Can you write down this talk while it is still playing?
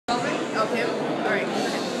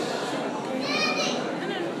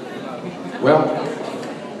Well,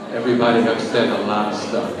 everybody has said a lot of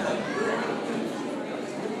stuff.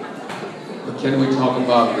 But can we talk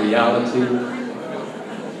about reality?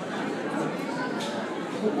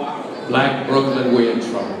 Black Brooklyn, we're in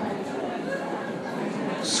trouble.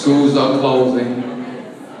 Schools are closing.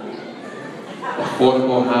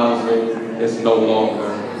 Affordable housing is no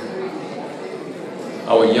longer.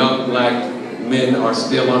 Our young black men are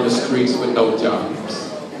still on the streets with no jobs.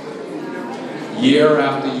 Year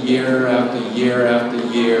after year after year after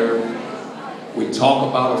year, we talk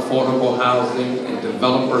about affordable housing and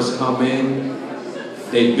developers come in,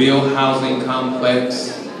 they build housing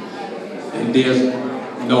complex, and there's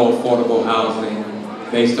no affordable housing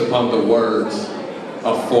based upon the words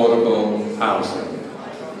affordable housing.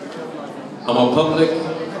 I'm a public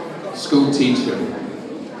school teacher.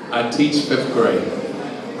 I teach 5th grade.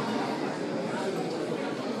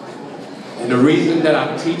 And the reason that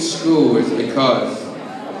I teach school is because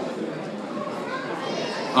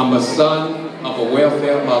I'm a son of a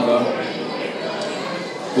welfare mother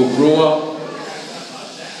who grew up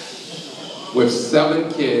with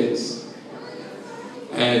 7 kids,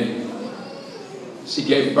 and she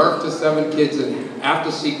gave birth to 7 kids, and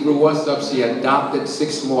after she grew us up, she adopted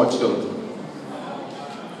 6 more children.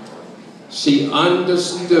 She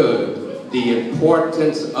understood the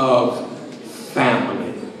importance of family.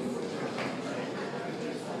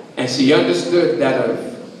 And she understood that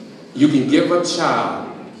if you can give a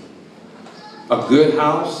child a good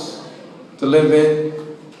house to live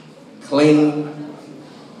in, clean,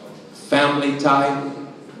 family type,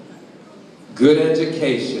 good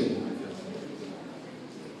education,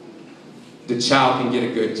 the child can get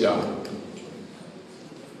a good job.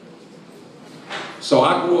 So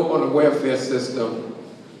I grew up on the welfare system,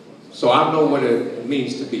 so I know what it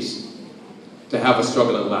means to have a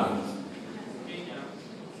struggling life.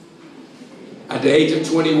 At the age of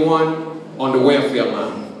 21, on the welfare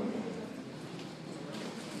line,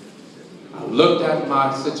 I looked at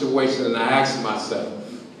my situation and I asked myself,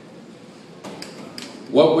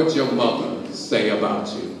 what would your mother say about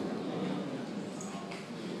you?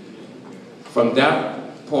 From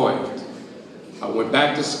that point, I went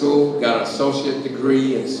back to school, got an associate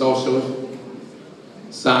degree in social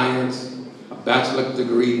science, a bachelor's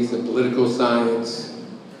degrees in political science,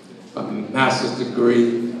 a master's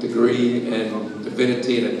degree in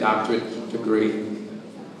divinity, and a doctorate degree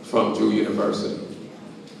from Drew University.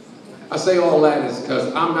 I say all that is because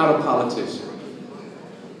I'm not a politician.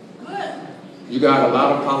 You got a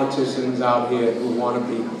lot of politicians out here who want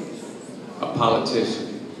to be a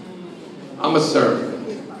politician. I'm a servant.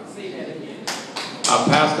 I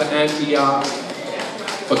pastored Antioch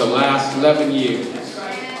for the last 11 years.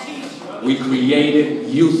 We created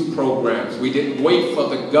youth programs. We didn't wait for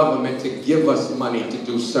the government to give us money to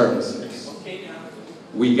do services.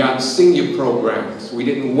 We got senior programs. We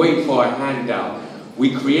didn't wait for a handout.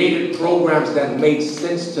 We created programs that made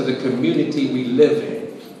sense to the community we live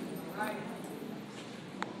in.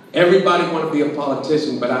 Everybody want to be a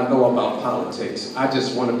politician, but I know about politics. I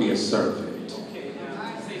just want to be a servant.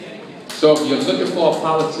 So if you're looking for a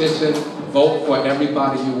politician, vote for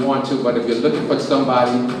everybody you want to, but if you're looking for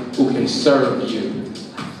somebody who can serve you.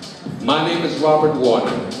 My name is Robert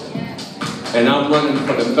Waterman, and I'm running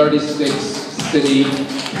for the 36th City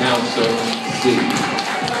Council seat.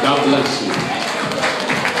 God bless you.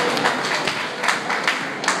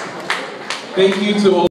 Thank you to all.